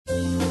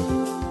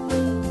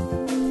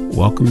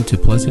Welcome to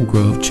Pleasant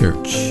Grove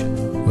Church,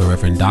 where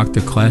Reverend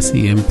Dr.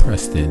 Classy M.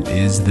 Preston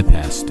is the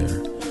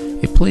pastor.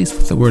 A place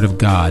where the Word of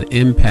God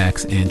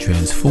impacts and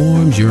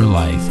transforms your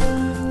life.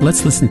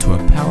 Let's listen to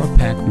a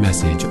power-packed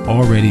message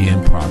already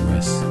in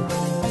progress.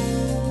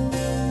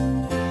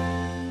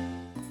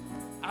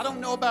 I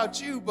don't know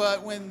about you,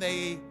 but when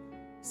they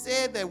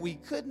said that we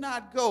could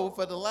not go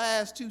for the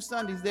last 2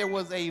 Sundays, there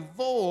was a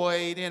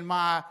void in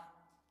my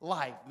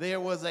life.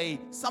 There was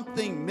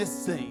something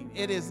missing.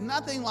 It is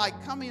nothing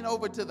like coming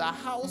over to the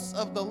house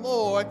of the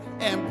Lord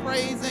and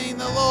praising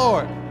the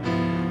Lord.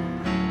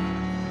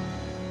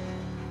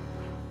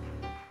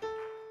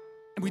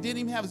 And we didn't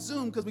even have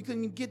Zoom because we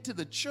couldn't get to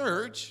the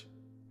church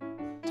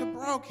to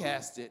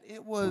broadcast it.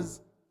 It was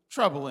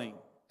troubling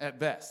at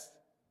best.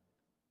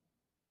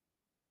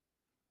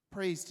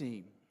 Praise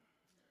team,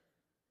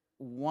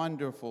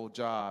 wonderful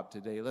job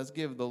today. Let's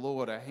give the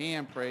Lord a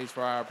hand praise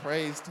for our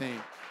praise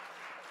team.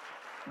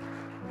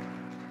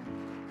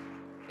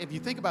 If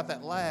you think about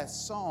that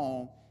last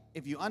song,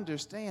 if you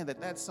understand that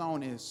that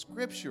song is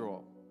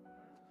scriptural,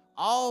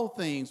 all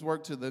things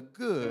work to the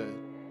good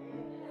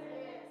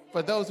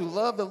for those who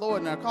love the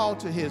Lord and are called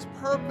to his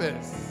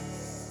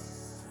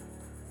purpose.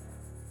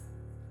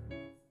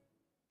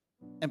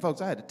 And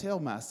folks, I had to tell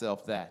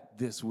myself that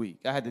this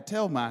week. I had to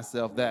tell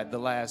myself that the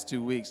last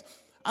 2 weeks.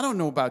 I don't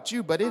know about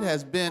you, but it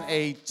has been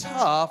a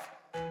tough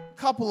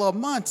couple of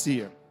months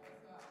here.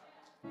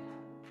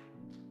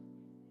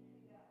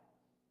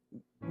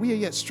 We are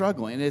yet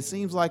struggling. It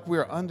seems like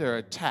we're under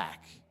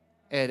attack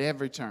at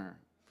every turn.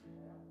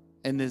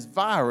 And this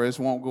virus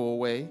won't go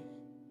away.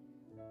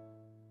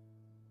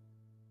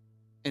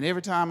 And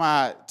every time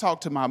I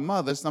talk to my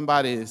mother,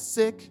 somebody is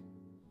sick,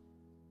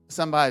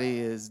 somebody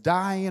is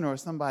dying, or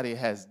somebody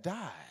has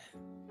died.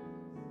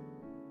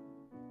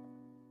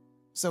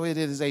 So it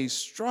is a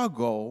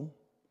struggle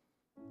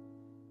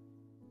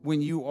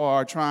when you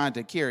are trying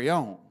to carry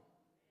on.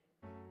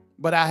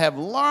 But I have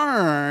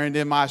learned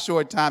in my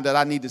short time that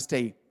I need to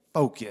stay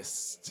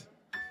focused.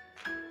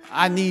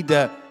 I need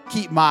to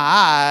keep my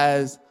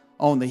eyes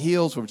on the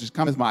hills, which is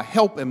coming my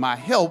help, and my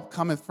help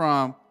coming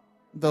from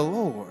the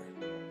Lord.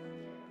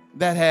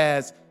 That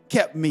has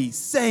kept me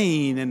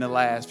sane in the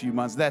last few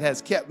months. That has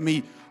kept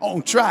me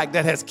on track.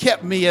 That has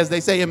kept me, as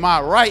they say, in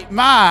my right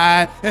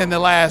mind in the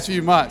last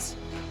few months.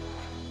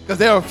 Because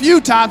there were a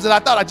few times that I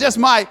thought I just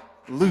might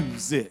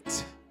lose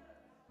it.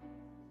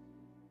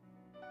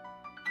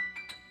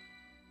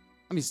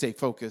 Let me stay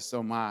focused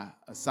on my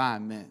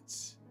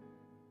assignments.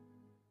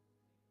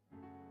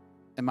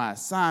 And my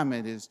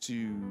assignment is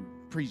to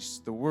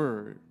preach the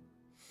word.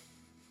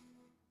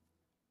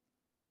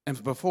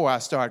 And before I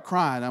start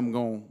crying, I'm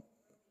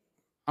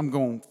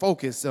going to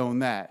focus on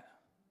that.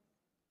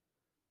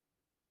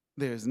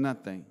 There's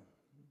nothing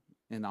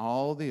in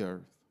all the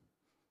earth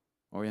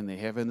or in the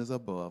heavens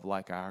above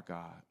like our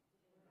God.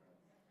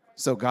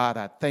 So, God,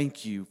 I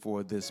thank you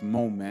for this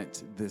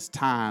moment, this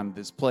time,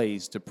 this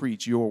place to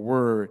preach your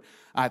word.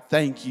 I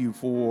thank you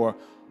for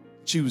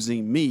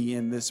choosing me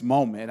in this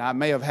moment. I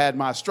may have had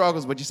my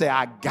struggles, but you say,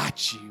 I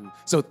got you.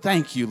 So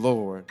thank you,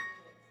 Lord.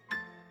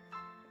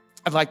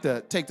 I'd like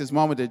to take this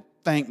moment to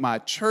thank my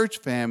church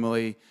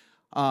family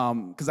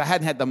because I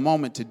hadn't had the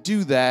moment to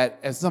do that.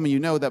 As some of you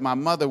know, that my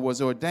mother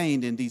was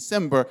ordained in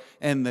December,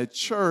 and the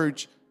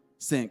church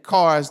sent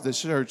cards. The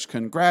church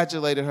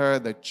congratulated her.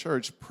 The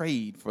church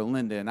prayed for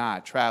Linda and I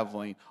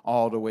traveling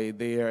all the way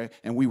there,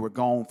 and we were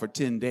gone for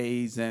 10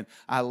 days. And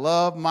I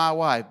love my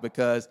wife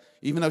because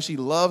even though she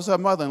loves her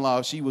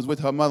mother-in-law, she was with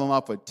her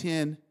mother-in-law for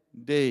 10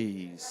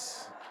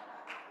 days.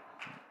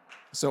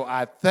 So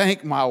I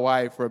thank my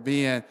wife for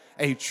being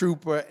a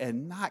trooper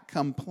and not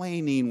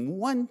complaining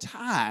one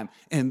time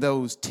in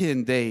those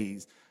 10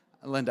 days.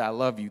 Linda, I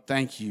love you.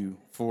 Thank you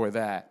for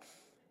that.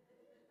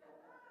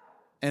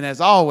 And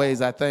as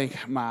always, I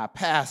thank my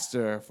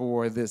pastor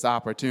for this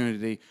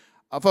opportunity.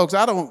 Folks,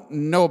 I don't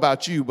know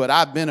about you, but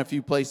I've been a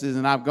few places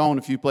and I've gone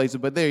a few places,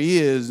 but there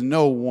is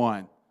no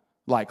one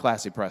like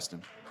Classy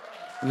Preston.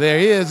 There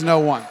is no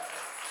one.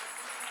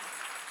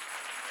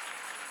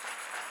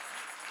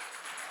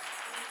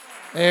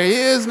 There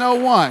is no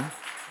one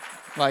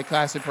like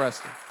Classy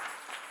Preston.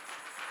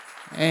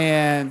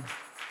 And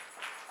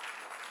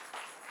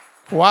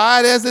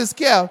quiet as it's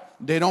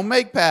kept, they don't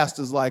make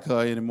pastors like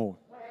her anymore.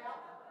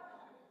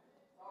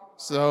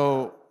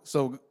 So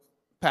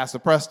Pastor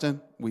Preston,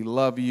 we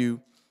love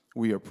you.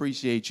 We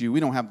appreciate you. We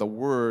don't have the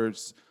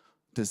words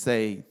to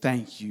say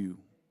thank you,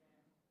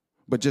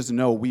 but just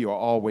know we are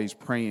always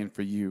praying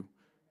for you.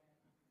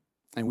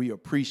 And we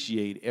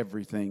appreciate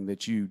everything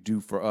that you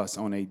do for us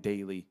on a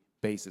daily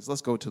basis.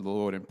 Let's go to the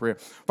Lord in prayer.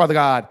 Father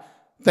God,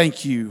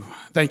 thank you.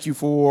 Thank you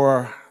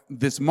for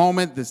this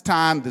moment, this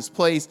time, this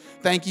place.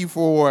 Thank you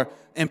for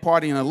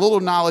imparting a little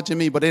knowledge in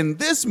me. But in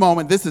this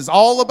moment, this is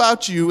all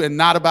about you and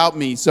not about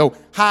me. So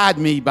hide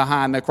me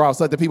behind the cross.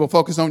 Let the people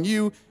focus on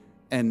you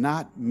and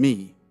not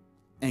me,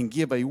 and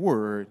give a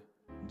word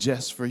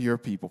just for your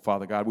people,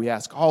 Father God. We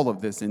ask all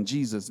of this in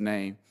Jesus'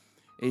 name.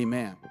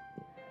 Amen.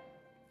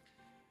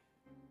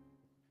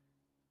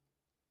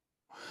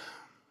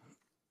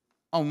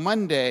 On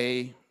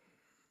Monday,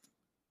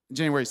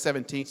 January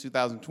 17th,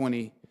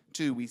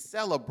 2022, we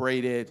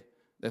celebrated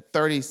the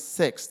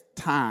 36th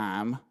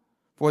time,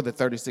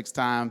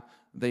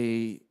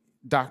 the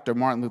Dr.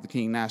 Martin Luther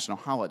King National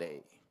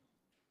Holiday.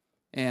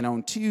 And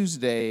on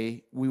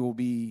Tuesday, we will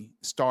be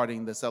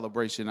starting the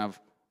celebration of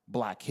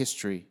Black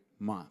History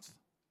Month.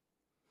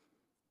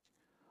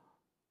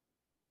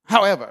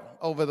 However,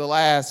 over the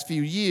last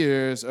few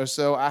years or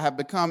so, I have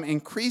become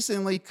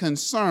increasingly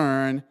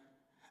concerned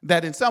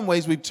that in some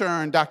ways we've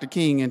turned Dr.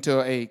 King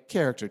into a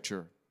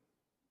caricature.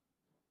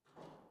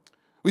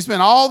 We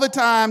spend all the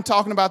time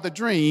talking about the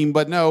dream,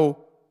 but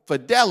no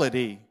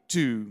fidelity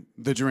to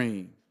the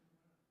dream.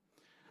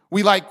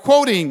 We like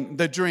quoting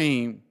the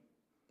dream,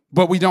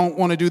 but we don't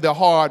want to do the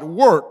hard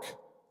work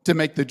to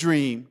make the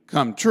dream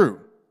come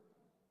true.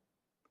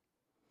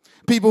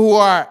 People who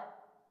are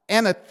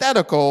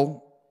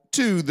antithetical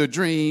to the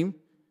dream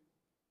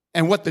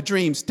and what the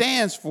dream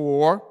stands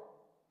for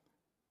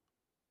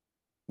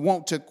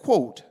want to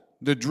quote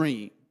the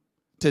dream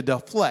to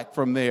deflect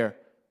from their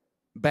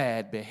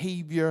bad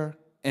behavior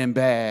and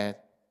bad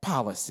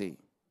policy.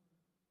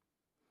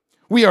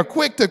 We are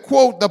quick to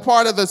quote the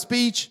part of the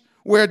speech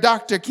where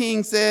Dr.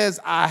 King says,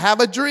 "I have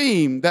a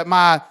dream that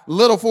my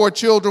little 4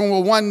 children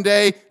will one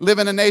day live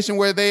in a nation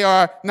where they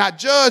are not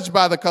judged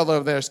by the color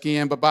of their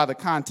skin, but by the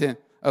content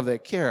of their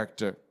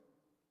character."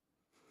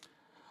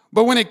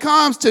 But when it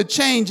comes to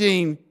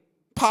changing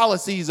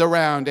policies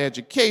around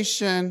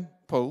education,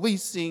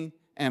 policing,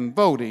 and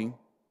voting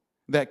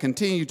that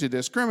continue to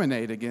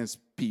discriminate against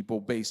people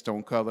based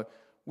on color,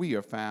 we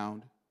are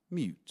found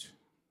mute.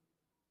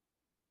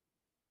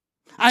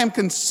 I am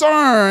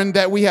concerned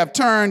that we have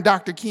turned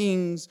Dr.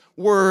 King's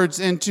words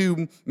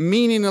into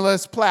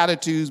meaningless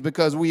platitudes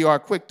because we are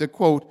quick to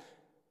quote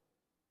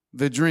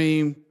the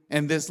dream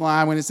and this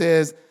line when it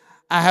says,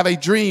 "I have a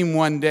dream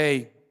one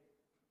day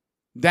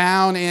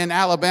down in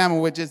Alabama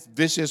with its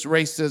vicious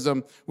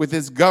racism, with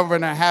its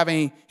governor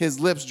having his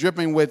lips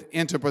dripping with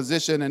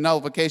interposition and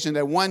nullification,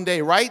 that one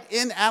day right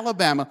in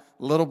Alabama,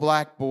 little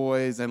black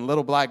boys and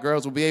little black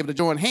girls will be able to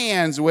join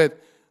hands with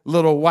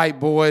little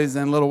white boys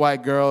and little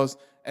white girls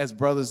as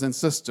brothers and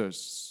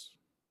sisters."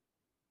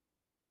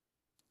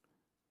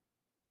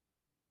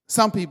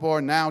 Some people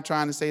are now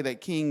trying to say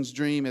that King's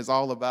dream is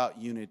all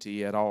about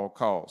unity at all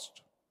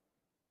costs.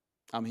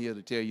 I'm here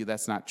to tell you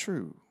that's not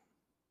true.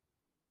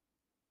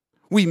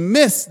 We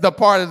miss the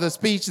part of the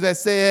speech that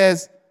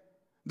says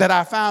that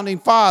our founding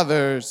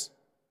fathers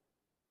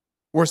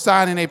were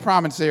signing a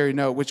promissory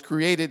note which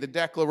created the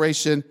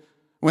Declaration,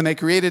 when they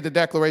created the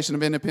Declaration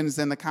of Independence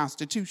and the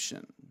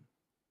Constitution.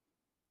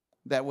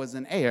 That was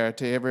an heir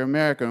to every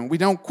American. We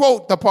don't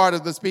quote the part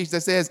of the speech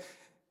that says,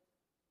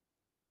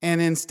 "And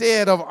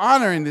instead of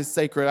honoring this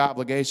sacred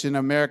obligation,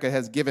 America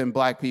has given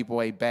black people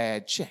a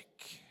bad check.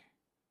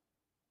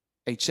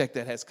 A check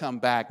that has come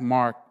back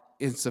marked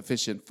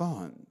insufficient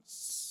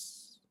funds."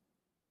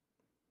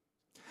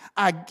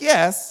 I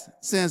guess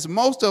since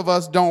most of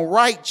us don't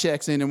write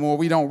checks anymore,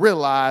 we don't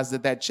realize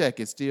that that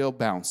check is still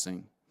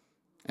bouncing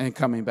and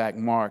coming back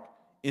marked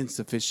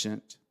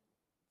insufficient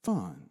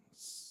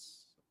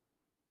funds.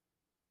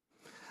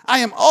 I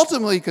am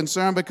ultimately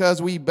concerned because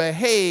we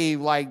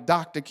behave like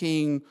Dr.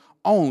 King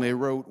only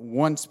wrote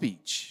one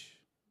speech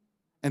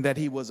and that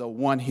he was a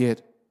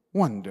one-hit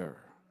wonder.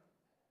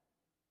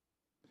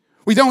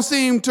 We don't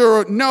seem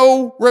to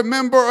know,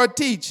 remember, or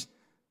teach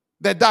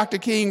that Dr.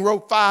 King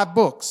wrote 5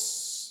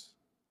 books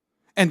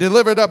and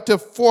delivered up to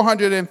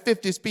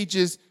 450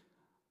 speeches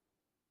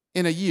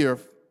in a year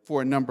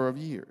for a number of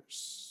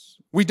years.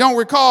 We don't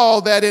recall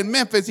that in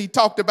Memphis he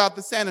talked about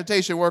the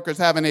sanitation workers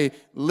having a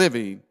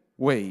living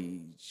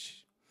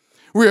wage.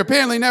 We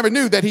apparently never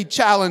knew that he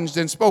challenged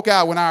and spoke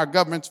out when our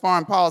government's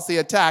foreign policy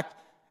attacked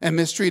and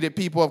mistreated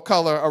people of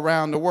color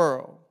around the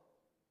world.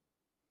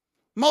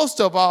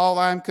 Most of all,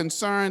 I'm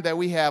concerned that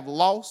we have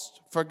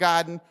lost,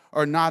 forgotten,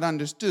 or not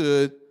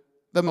understood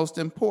the most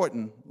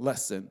important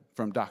lesson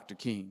from Dr.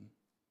 King.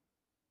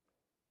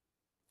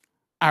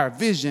 Our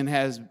vision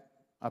has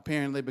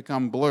apparently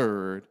become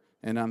blurred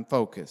and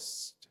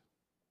unfocused.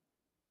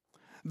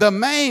 The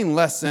main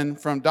lesson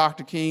from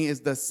Dr. King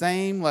is the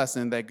same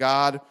lesson that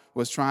God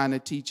was trying to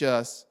teach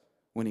us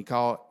when he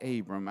called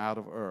Abram out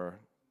of Ur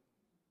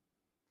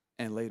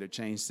and later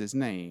changed his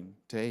name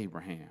to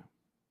Abraham.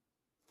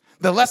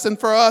 The lesson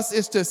for us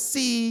is to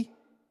see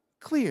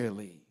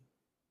clearly.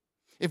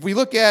 If we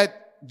look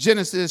at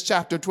Genesis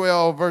chapter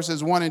 12,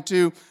 verses 1 and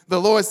 2,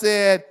 the Lord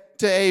said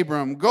to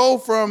Abram, "Go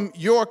from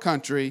your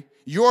country,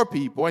 your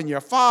people, and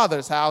your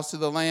father's house to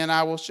the land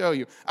I will show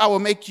you. I will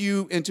make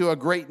you into a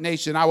great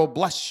nation. I will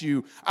bless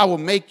you. I will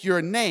make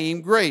your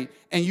name great,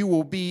 and you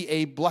will be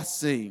a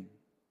blessing."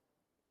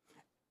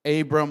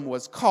 Abram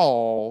was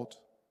called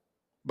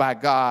by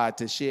God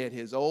to shed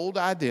his old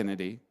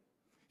identity,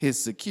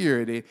 his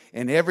security,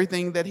 and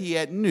everything that he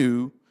had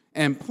knew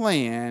and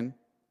planned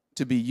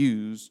to be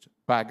used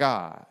by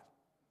God.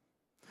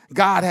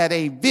 God had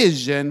a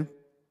vision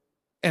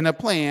and a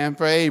plan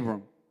for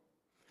Abram.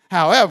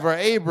 However,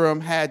 Abram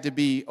had to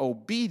be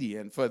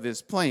obedient for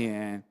this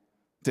plan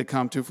to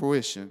come to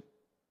fruition.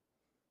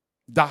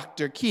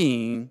 Dr.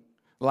 King,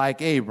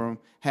 like Abram,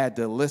 had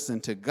to listen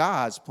to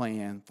God's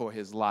plan for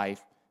his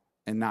life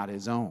and not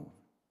his own.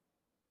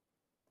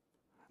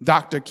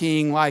 Dr.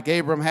 King, like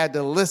Abram, had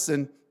to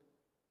listen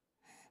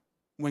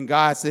when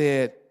God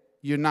said,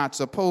 you're not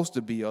supposed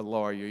to be a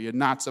lawyer. You're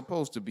not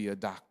supposed to be a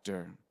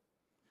doctor.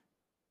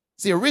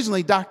 See,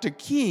 originally, Dr.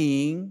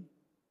 King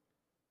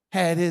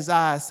had his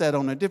eyes set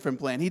on a different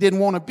plan. He didn't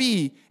want to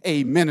be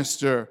a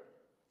minister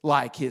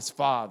like his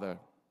father.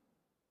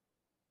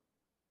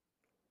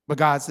 But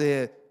God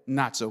said,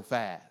 not so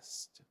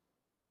fast.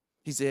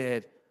 He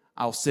said,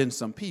 I'll send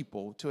some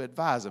people to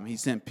advise him. He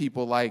sent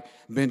people like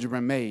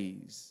Benjamin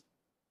Mays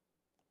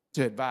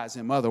to advise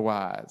him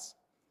otherwise.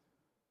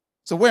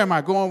 So where am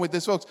I going with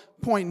this, folks?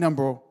 Point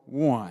number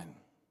one,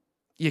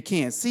 you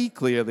can't see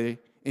clearly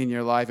in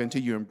your life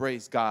until you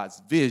embrace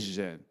God's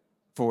vision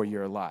for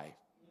your life.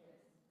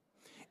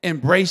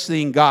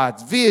 Embracing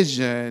God's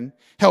vision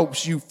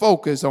helps you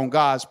focus on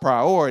God's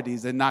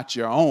priorities and not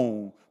your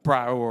own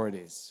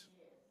priorities.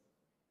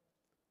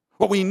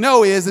 What we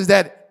know is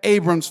that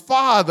Abram's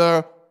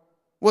father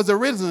was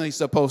originally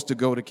supposed to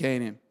go to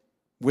Canaan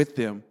with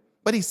them,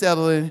 but he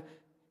settled in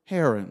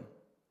Haran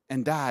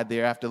and died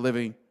there after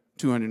living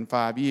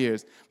 205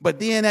 years. But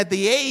then at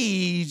the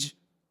age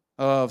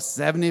of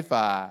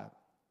 75,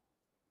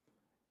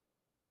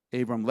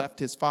 Abram left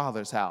his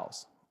father's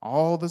house,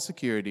 all the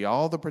security,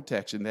 all the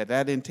protection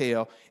that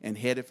entailed, and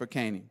headed for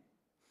Canaan.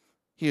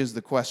 Here's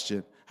the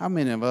question. How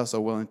many of us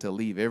are willing to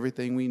leave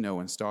everything we know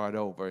and start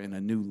over in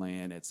a new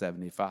land at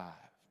 75?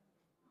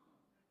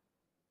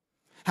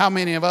 How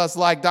many of us,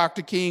 like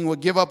Dr. King,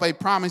 would give up a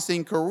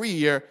promising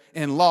career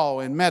in law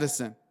and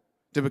medicine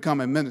to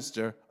become a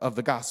minister of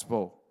the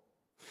gospel?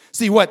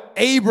 See, what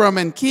Abram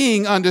and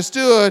King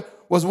understood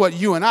was what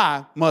you and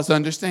I must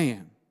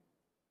understand.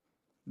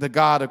 The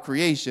God of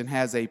creation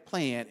has a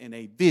plan and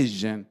a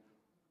vision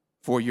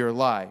for your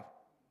life.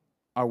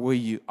 Are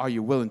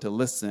you willing to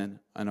listen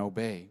and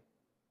obey?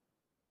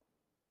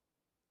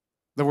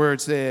 The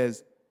word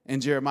says in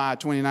Jeremiah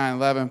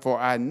 29:11, for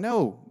I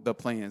know the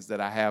plans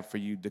that I have for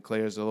you,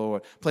 declares the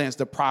Lord. Plans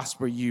to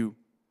prosper you,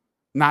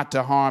 not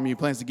to harm you.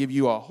 Plans to give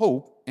you a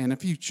hope and a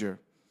future.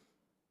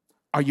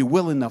 Are you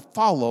willing to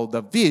follow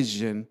the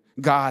vision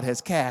God has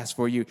cast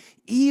for you,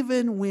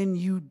 even when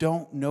you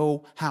don't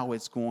know how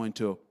it's going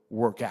to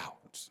work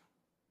out?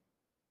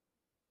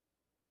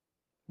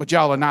 But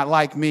y'all are not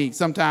like me.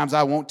 Sometimes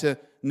I want to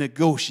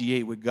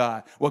negotiate with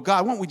God. Well,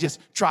 God, why don't we just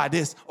try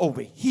this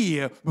over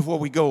here before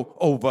we go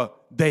over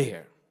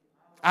there?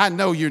 I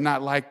know you're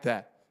not like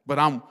that,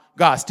 but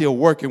God's still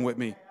working with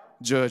me,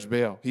 Judge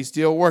Bell. He's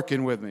still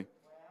working with me.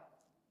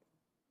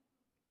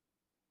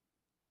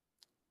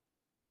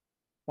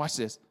 Watch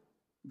this.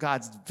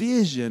 God's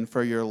vision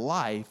for your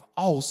life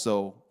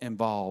also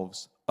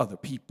involves other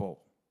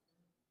people.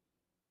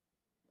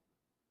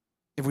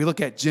 If we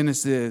look at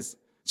Genesis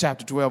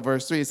chapter 12,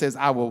 verse 3, it says,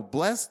 I will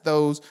bless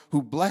those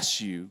who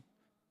bless you,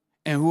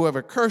 and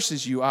whoever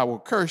curses you, I will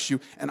curse you,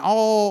 and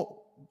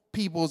all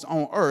peoples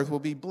on earth will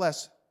be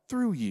blessed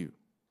through you.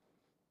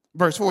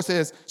 Verse 4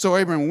 says, so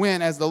Abram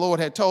went as the Lord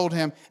had told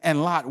him,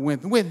 and Lot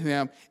went with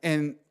him,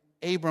 and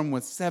Abram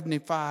was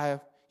 75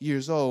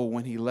 years old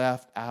when he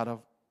left out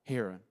of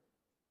Haran.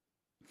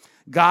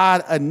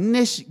 God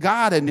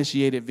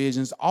initiated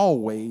visions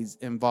always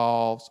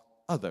involves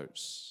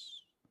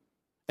others.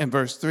 In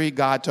verse 3,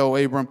 God told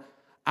Abram,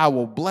 I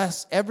will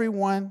bless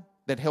everyone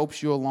that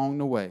helps you along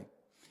the way.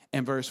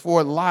 In verse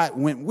 4, Lot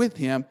went with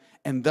him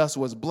and thus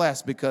was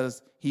blessed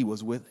because he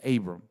was with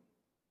Abram.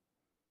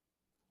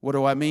 What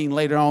do I mean?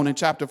 Later on in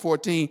chapter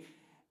 14,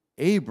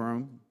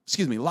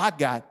 Lot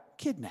got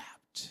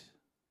kidnapped.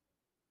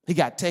 He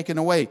got taken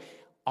away.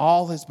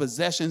 All his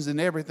possessions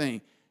and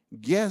everything.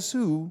 Guess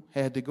who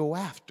had to go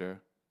after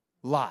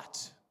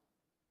Lot?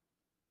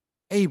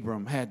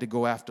 Abram had to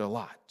go after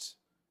Lot.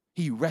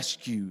 He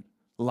rescued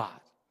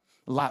Lot.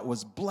 Lot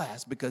was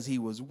blessed because he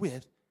was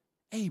with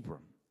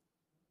Abram.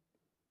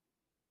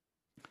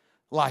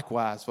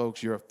 Likewise,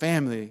 folks, your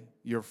family,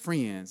 your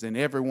friends, and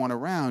everyone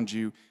around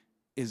you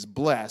is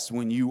blessed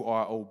when you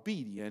are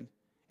obedient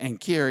and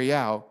carry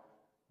out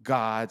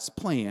God's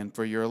plan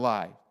for your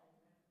life.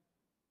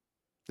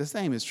 The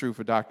same is true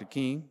for Dr.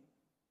 King.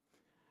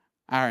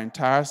 Our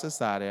entire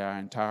society, our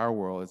entire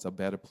world is a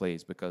better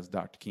place because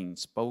Dr. King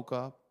spoke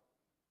up,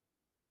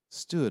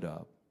 stood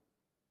up,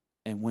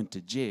 and went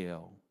to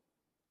jail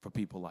for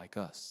people like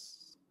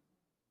us.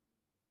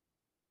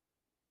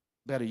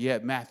 Better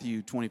yet,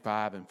 Matthew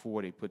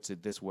 25:40 puts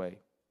it this way.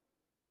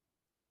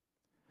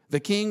 The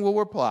king will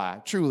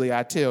reply, truly,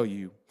 I tell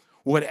you,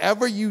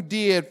 whatever you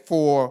did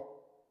for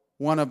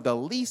one of the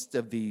least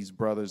of these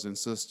brothers and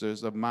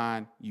sisters of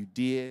mine, you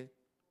did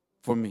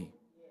for me.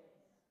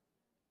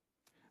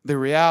 The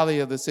reality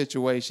of the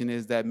situation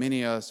is that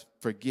many of us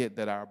forget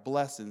that our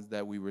blessings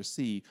that we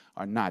receive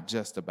are not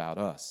just about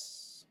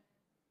us.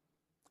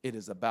 It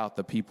is about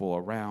the people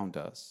around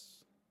us.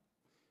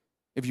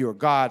 If you're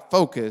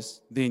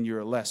God-focused, then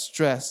you're less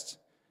stressed,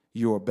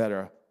 you're a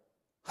better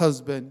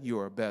husband,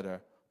 you're a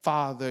better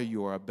father,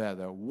 you are a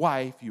better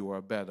wife, you are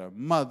a better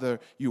mother,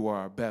 you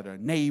are a better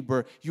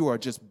neighbor. You are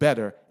just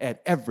better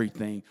at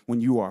everything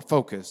when you are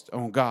focused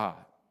on God.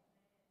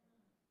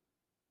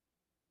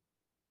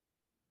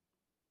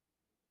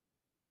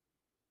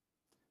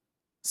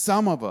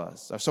 Some of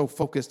us are so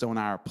focused on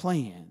our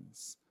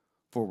plans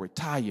for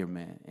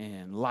retirement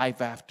and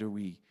life after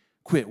we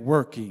quit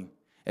working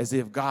as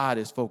if God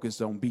is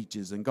focused on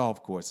beaches and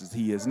golf courses.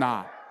 He is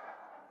not.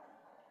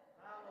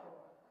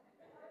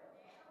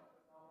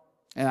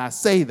 And I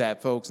say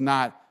that, folks,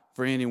 not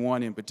for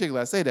anyone in particular.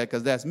 I say that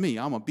because that's me.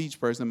 I'm a beach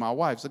person. My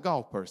wife's a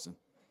golf person.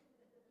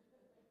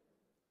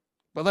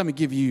 But let me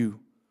give you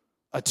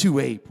a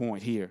 2A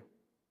point here.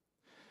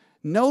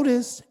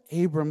 Notice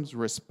Abram's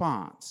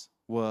response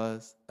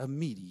was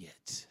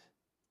immediate.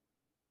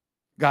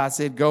 God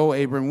said, go,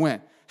 Abram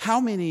went. How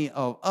many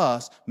of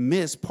us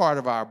miss part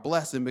of our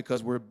blessing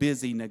because we're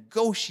busy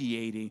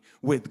negotiating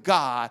with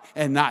God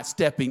and not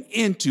stepping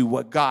into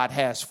what God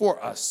has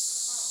for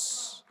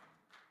us?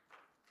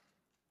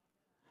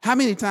 How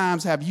many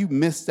times have you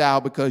missed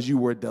out because you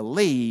were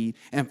delayed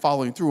and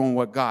following through on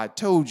what God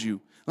told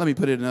you? Let me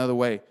put it another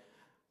way.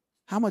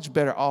 How much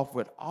better off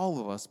would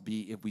all of us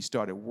be if we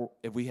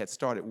had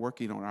started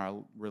working on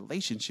our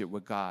relationship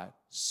with God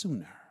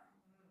sooner?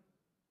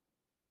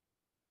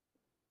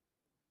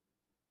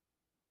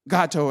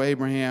 God told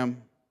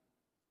Abraham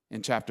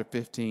in chapter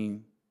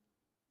 15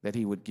 that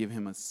he would give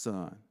him a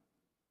son.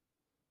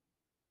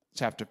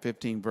 Chapter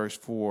 15, verse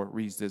 4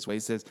 reads this way.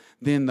 It says,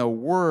 then the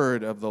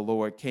word of the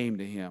Lord came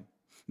to him.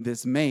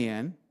 This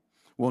man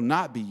will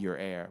not be your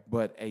heir,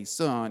 but a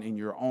son in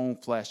your own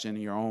flesh and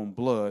in your own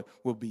blood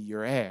will be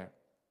your heir.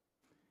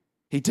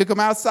 He took him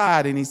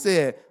outside and he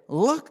said,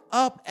 look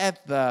up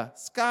at the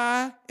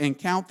sky and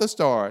count the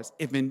stars,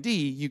 if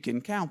indeed you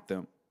can count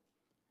them.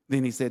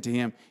 Then he said to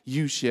him,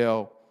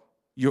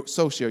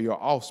 so shall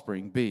your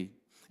offspring be.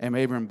 And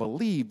Abram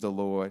believed the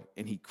Lord,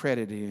 and he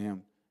credited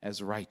him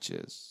as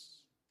righteous.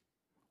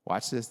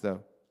 Watch this,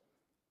 though.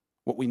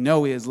 What we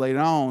know is later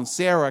on,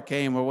 Sarah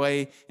came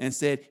away and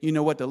said, you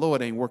know what, the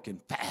Lord ain't working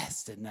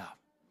fast enough.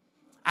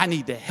 I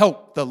need to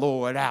help the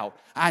Lord out.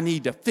 I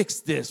need to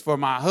fix this for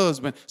my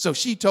husband. So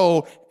she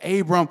told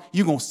Abram,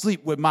 you're going to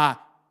sleep with my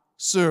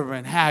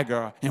servant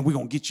Hagar, and we're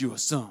going to get you a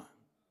son.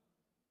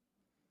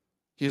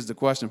 Here's the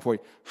question for you.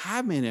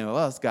 How many of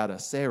us got a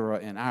Sarah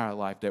in our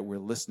life that we're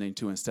listening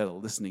to instead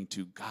of listening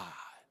to God?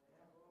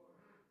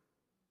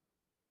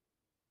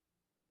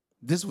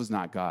 This was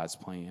not God's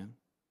plan.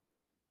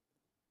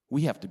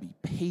 We have to be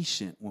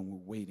patient when we're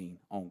waiting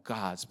on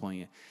God's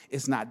plan.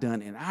 It's not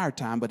done in our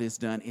time, but it's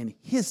done in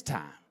His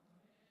time.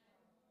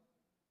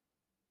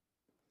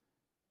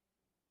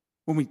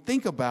 When we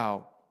think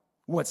about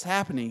what's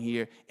happening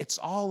here, it's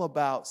all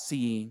about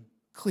seeing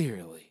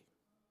clearly.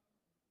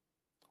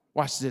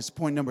 Watch this.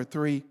 Point number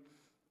 3.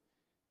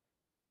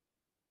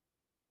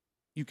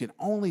 You can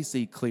only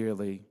see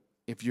clearly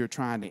if you're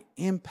trying to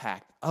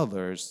impact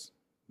others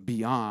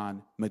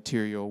beyond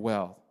material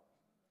wealth.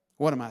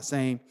 What am I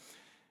saying?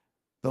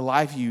 The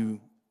life you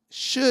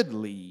should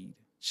lead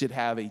should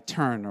have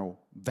eternal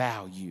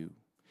value.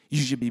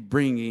 You should be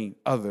bringing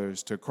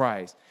others to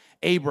Christ.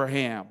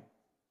 Abraham,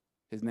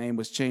 his name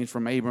was changed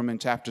from Abram in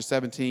chapter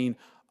 17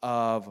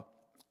 of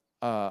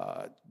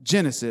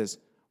Genesis,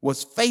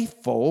 was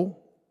faithful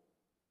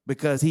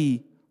because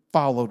he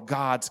followed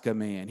God's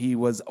command. He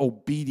was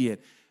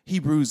obedient.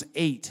 Hebrews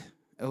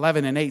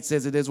 8:11-8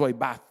 says it this way,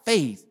 by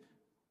faith,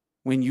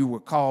 when you were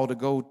called to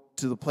go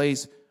to the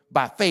place,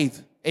 by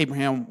faith,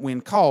 Abraham,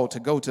 when called to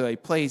go to a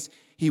place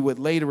he would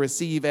later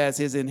receive as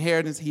his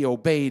inheritance, he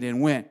obeyed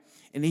and went.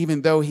 And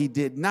even though he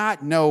did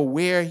not know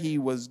where he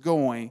was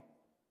going,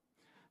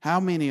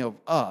 how many of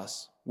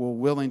us were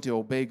willing to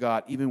obey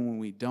God even when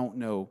we don't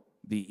know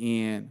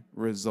the end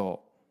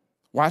result?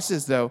 Watch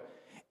this, though.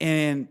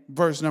 In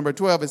verse number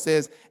 12, it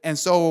says, and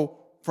so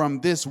from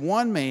this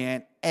one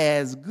man,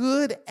 as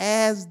good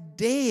as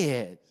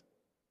dead,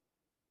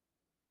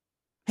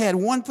 had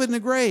one foot in the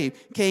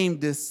grave, came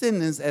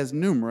descendants as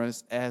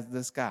numerous as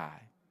the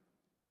sky,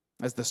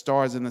 as the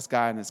stars in the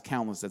sky and as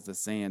countless as the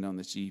sand on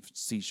the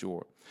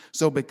seashore.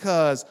 So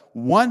because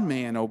one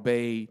man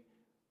obeyed,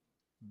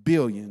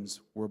 billions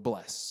were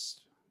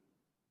blessed.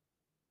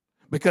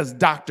 Because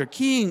Dr.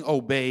 King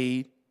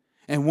obeyed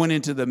and went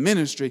into the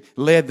ministry,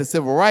 led the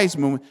civil rights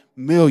movement,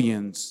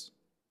 millions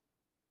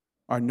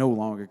are no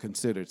longer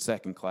considered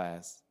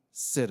second-class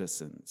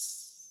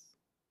citizens.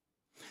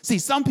 See,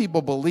 some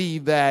people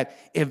believe that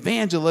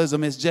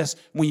evangelism is just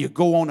when you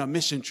go on a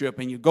mission trip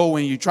and you go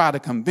and you try to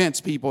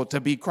convince people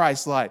to be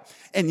Christ-like.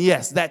 And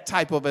yes, that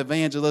type of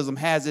evangelism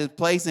has its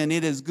place and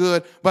it is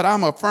good, but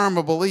I'm a firm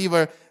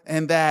believer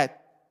in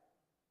that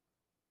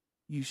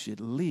you should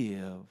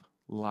live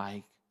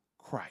like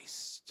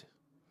Christ.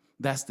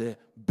 That's the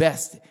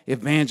best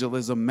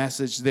evangelism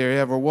message there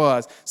ever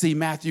was. See,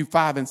 Matthew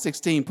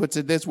 5:16 puts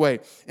it this way,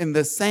 in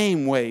the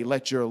same way,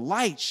 let your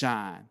light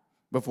shine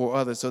before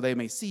others so they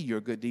may see your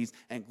good deeds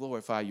and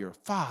glorify your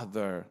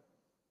Father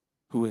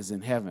who is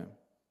in heaven.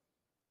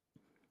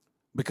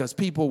 Because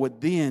people would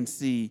then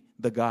see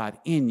the God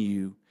in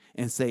you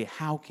and say,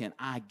 how can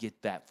I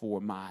get that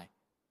for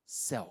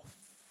myself?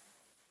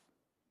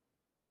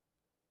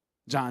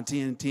 John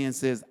 10:10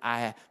 says,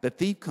 the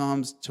thief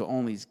comes to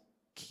only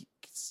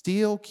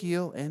steal,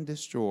 kill, and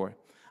destroy.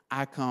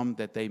 I come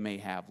that they may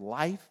have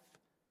life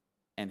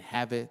and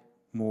have it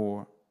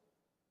more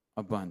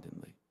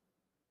abundantly.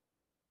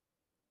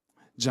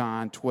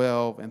 John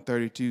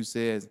 12:32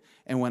 says,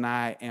 and when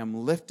I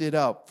am lifted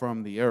up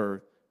from the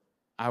earth,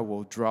 I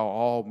will draw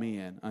all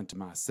men unto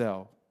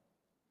myself.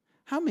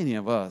 How many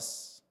of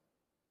us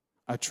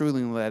are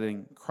truly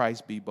letting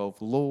Christ be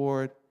both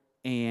Lord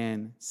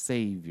and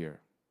Savior?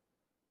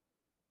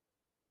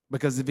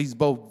 Because if he's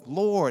both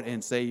Lord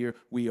and Savior,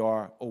 we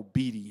are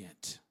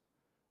obedient.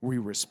 We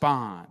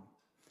respond.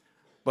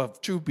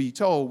 But truth be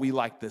told, we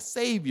like the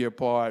Savior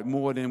part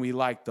more than we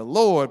like the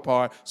Lord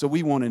part. So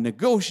we want to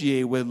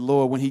negotiate with the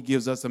Lord when he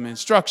gives us some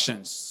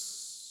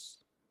instructions.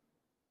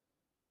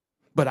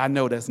 But I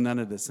know that's none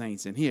of the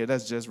saints in here.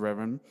 That's just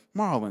Reverend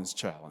Marlon's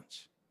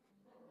challenge.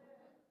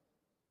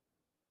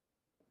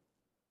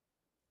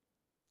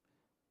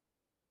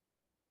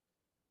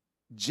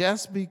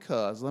 Just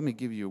because, let me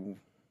give you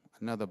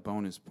another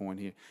bonus point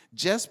here.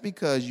 Just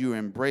because you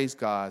embrace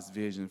God's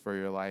vision for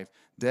your life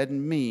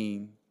doesn't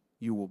mean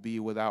you will be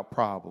without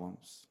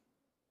problems.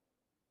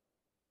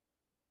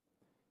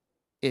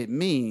 It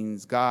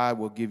means God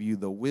will give you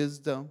the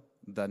wisdom,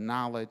 the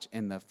knowledge,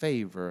 and the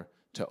favor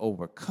to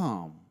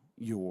overcome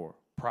your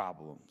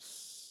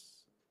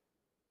problems.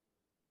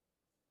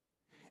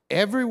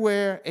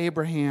 Everywhere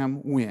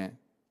Abraham went,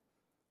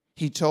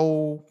 he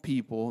told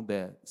people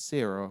that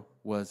Sarah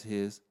was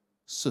his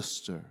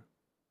sister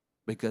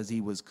because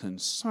he was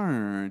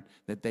concerned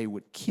that they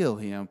would kill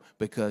him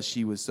because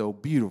she was so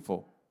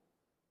beautiful.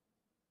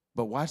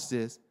 But watch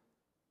this.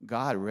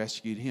 God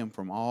rescued him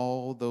from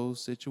all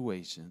those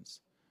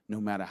situations,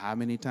 no matter how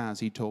many times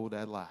he told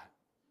that lie.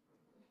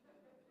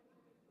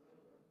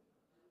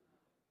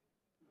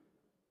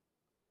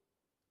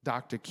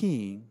 Dr.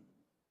 King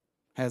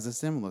has a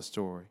similar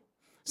story.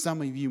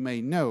 Some of you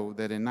may know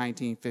that in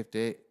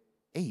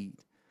 1958,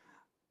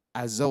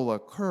 Izola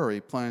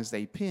Curry plunged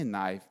a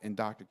penknife in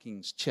Dr.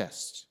 King's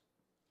chest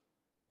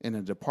in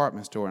a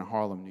department store in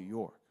Harlem, New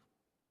York.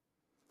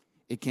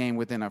 It came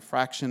within a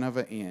fraction of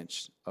an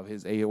inch of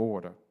his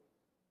aorta.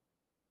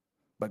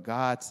 But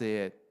God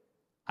said,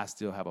 I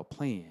still have a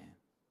plan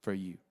for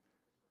you.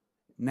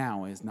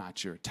 Now is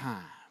not your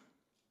time.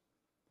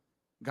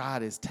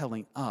 God is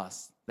telling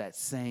us that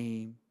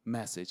same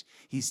message.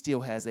 He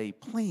still has a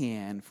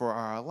plan for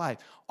our life.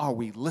 Are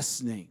we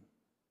listening?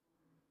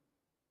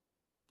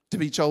 To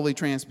be totally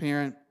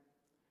transparent,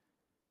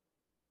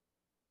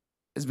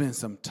 it's been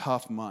some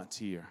tough months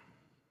here.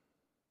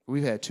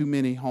 We've had too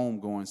many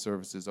homegoing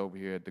services over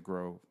here at the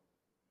Grove.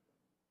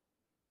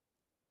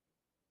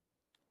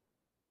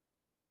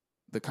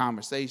 The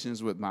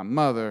conversations with my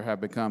mother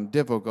have become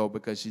difficult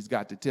because she's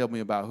got to tell me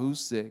about who's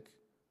sick,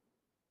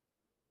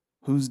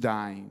 who's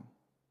dying,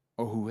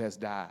 or who has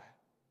died.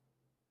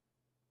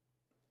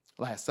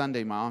 Last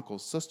Sunday, my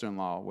uncle's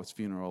sister-in-law was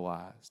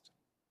funeralized.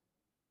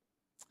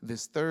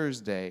 This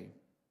Thursday,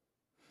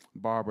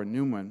 Barbara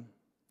Newman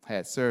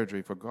had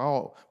surgery for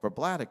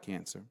bladder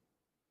cancer.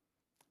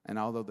 And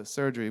although the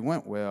surgery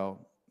went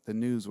well, the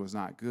news was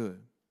not good.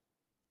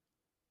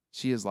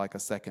 She is like a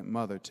second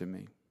mother to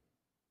me.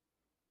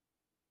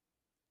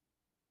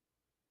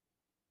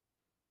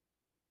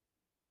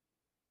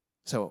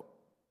 So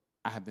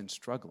I have been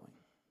struggling.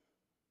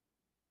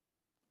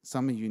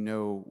 Some of you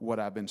know what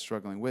I've been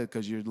struggling with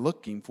because you're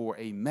looking for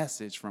a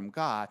message from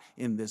God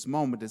in this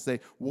moment to say,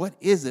 what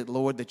is it,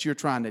 Lord, that you're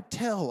trying to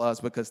tell us?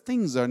 Because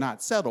things are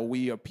not settled.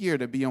 We appear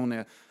to be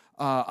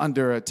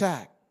under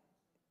attack.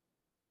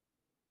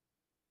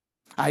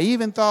 I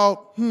even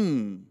thought,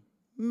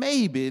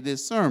 maybe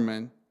this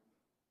sermon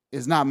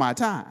is not my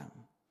time.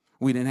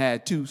 We done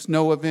had 2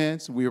 snow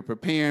events. We were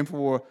preparing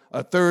for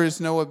a 3rd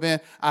snow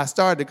event. I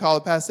started to call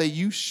the pastor and say,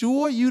 you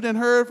sure you done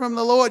heard from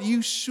the Lord?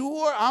 You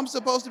sure I'm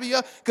supposed to be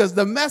up? Because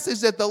the message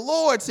that the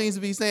Lord seems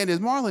to be saying is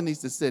Marlon needs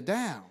to sit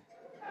down.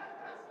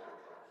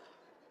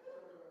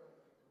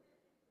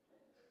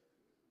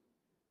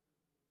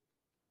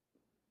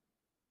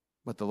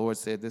 But the Lord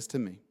said this to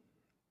me.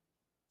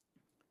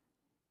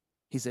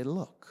 He said,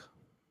 look.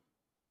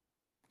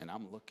 And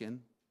I'm looking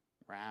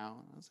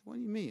around. I said, what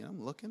do you mean?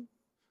 I'm looking.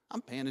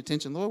 I'm paying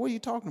attention. Lord, what are you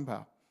talking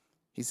about?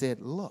 He said,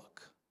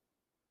 look.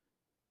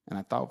 And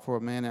I thought for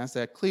a minute. I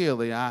said,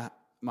 clearly,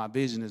 my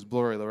vision is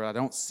blurry, Lord. I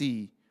don't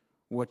see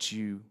what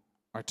you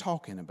are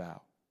talking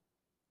about.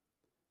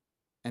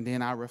 And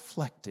then I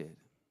reflected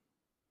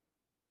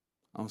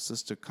on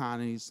Sister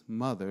Connie's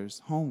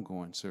mother's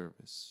homegoing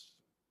service.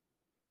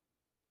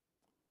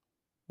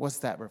 What's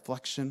that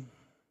reflection?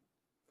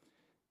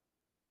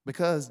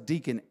 Because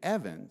Deacon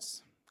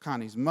Evans,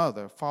 Connie's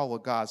mother,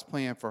 followed God's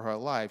plan for her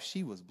life,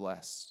 she was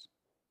blessed.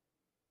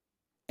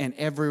 And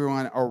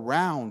everyone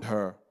around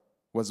her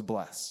was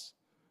blessed.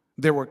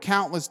 There were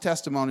countless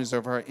testimonies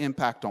of her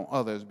impact on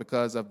others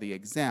because of the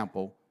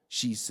example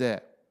she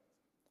set.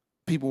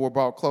 People were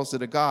brought closer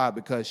to God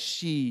because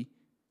she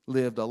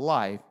lived a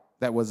life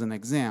that was an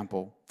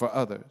example for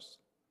others.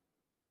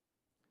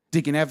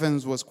 Deacon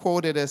Evans was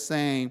quoted as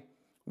saying,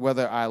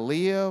 "Whether I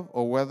live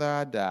or whether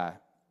I die,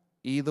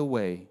 either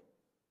way,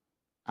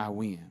 I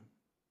win."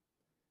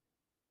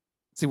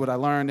 See, what I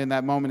learned in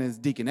that moment is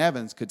Deacon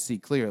Evans could see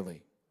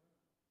clearly.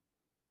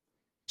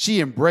 She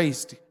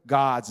embraced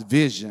God's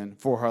vision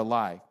for her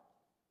life.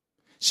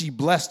 She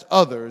blessed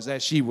others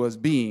as she was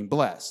being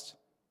blessed.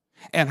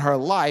 And her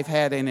life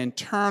had an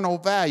eternal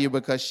value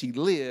because she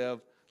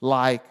lived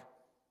like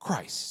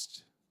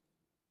Christ.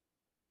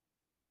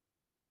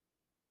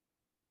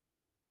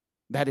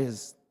 That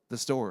is the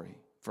story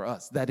for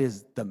us. That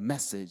is the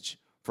message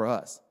for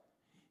us.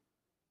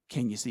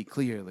 Can you see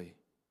clearly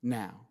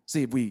now?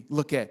 See, if we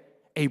look at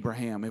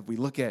Abraham, if we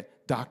look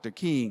at Dr.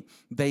 King,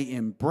 they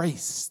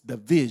embraced the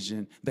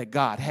vision that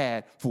God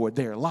had for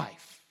their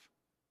life.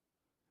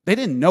 They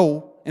didn't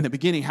know in the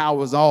beginning how it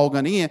was all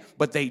going to end,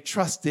 but they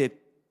trusted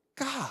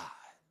God.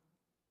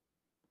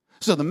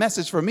 So the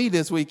message for me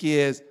this week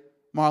is,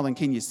 Marlon,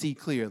 can you see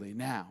clearly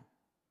now?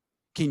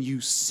 Can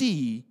you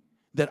see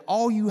that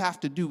all you have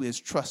to do is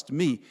trust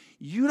me?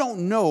 You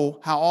don't know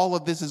how all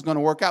of this is going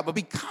to work out, but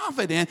be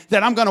confident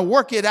that I'm going to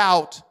work it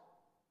out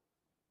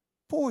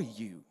for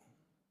you.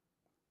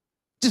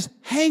 Just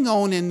hang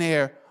on in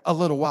there a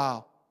little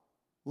while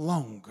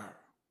longer.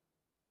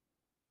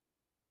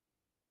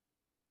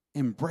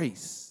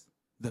 Embrace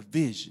the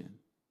vision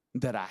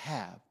that I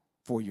have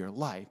for your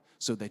life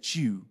so that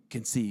you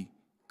can see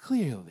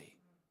clearly.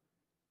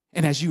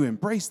 And as you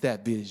embrace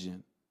that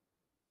vision,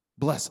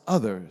 bless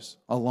others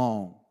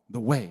along the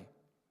way.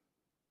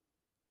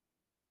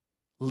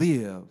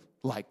 Live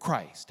like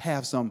Christ.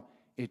 Have some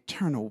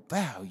eternal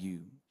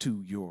value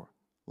to your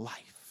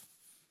life.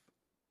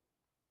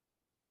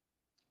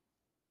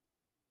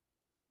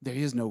 There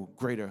is no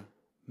greater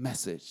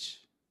message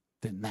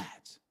than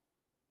that.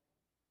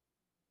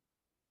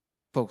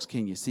 Folks,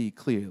 can you see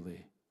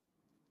clearly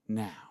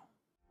now?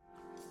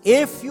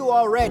 If you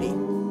are ready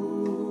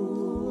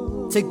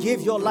to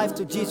give your life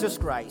to Jesus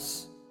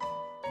Christ,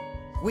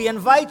 we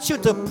invite you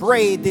to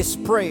pray this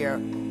prayer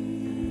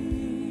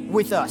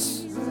with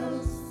us.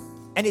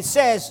 And it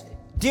says,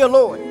 "Dear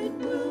Lord,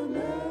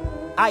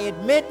 I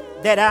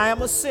admit that I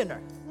am a sinner,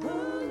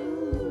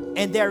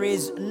 and there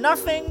is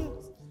nothing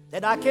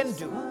that I can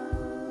do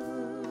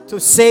to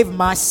save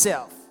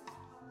myself.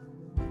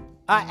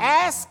 I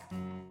ask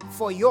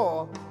for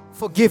your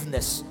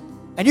forgiveness."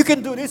 And you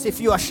can do this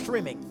if you are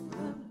streaming.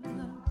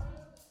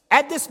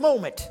 At this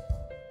moment,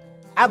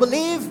 I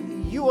believe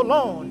you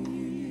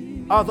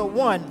alone are the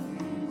one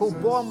who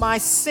bore my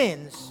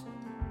sins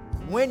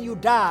when you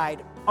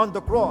died on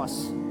the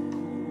cross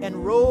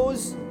and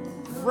rose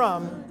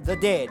from the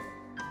dead.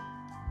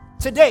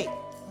 Today,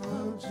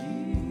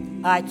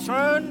 I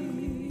turn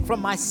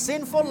from my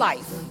sinful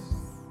life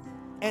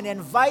and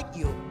invite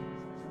you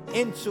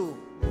into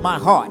my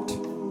heart.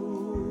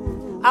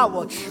 I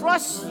will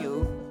trust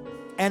you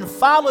and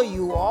follow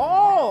you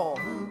all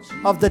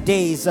of the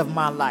days of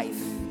my life.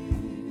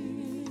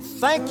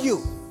 Thank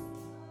you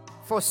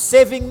for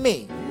saving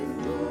me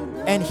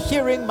and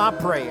hearing my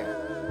prayer.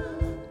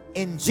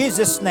 In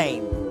Jesus'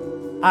 name,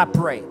 I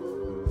pray.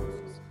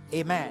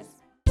 Amen.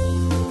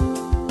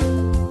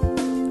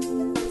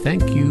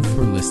 Thank you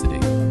for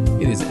listening.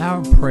 It is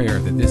our prayer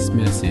that this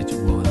message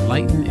will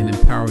enlighten and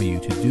empower you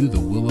to do the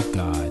will of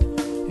God.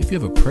 If you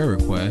have a prayer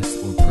request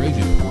or praise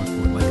report or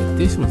would like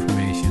additional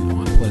information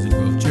on Pleasant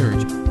Grove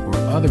Church or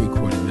other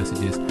recorded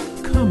messages,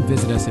 come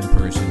visit us in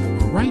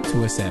person or write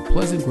to us at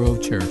Pleasant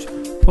Grove Church,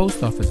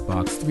 Post Office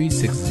Box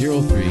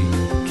 3603,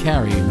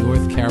 Cary,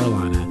 North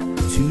Carolina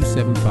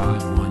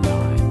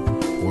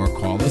 27519, or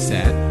call us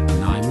at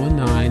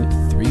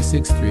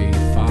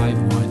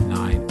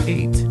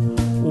 919-363-5198,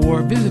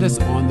 or visit us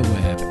on the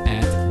web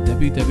at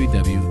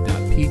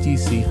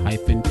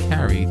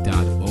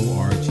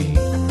www.pgc-cary.org.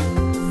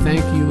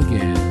 Thank you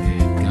again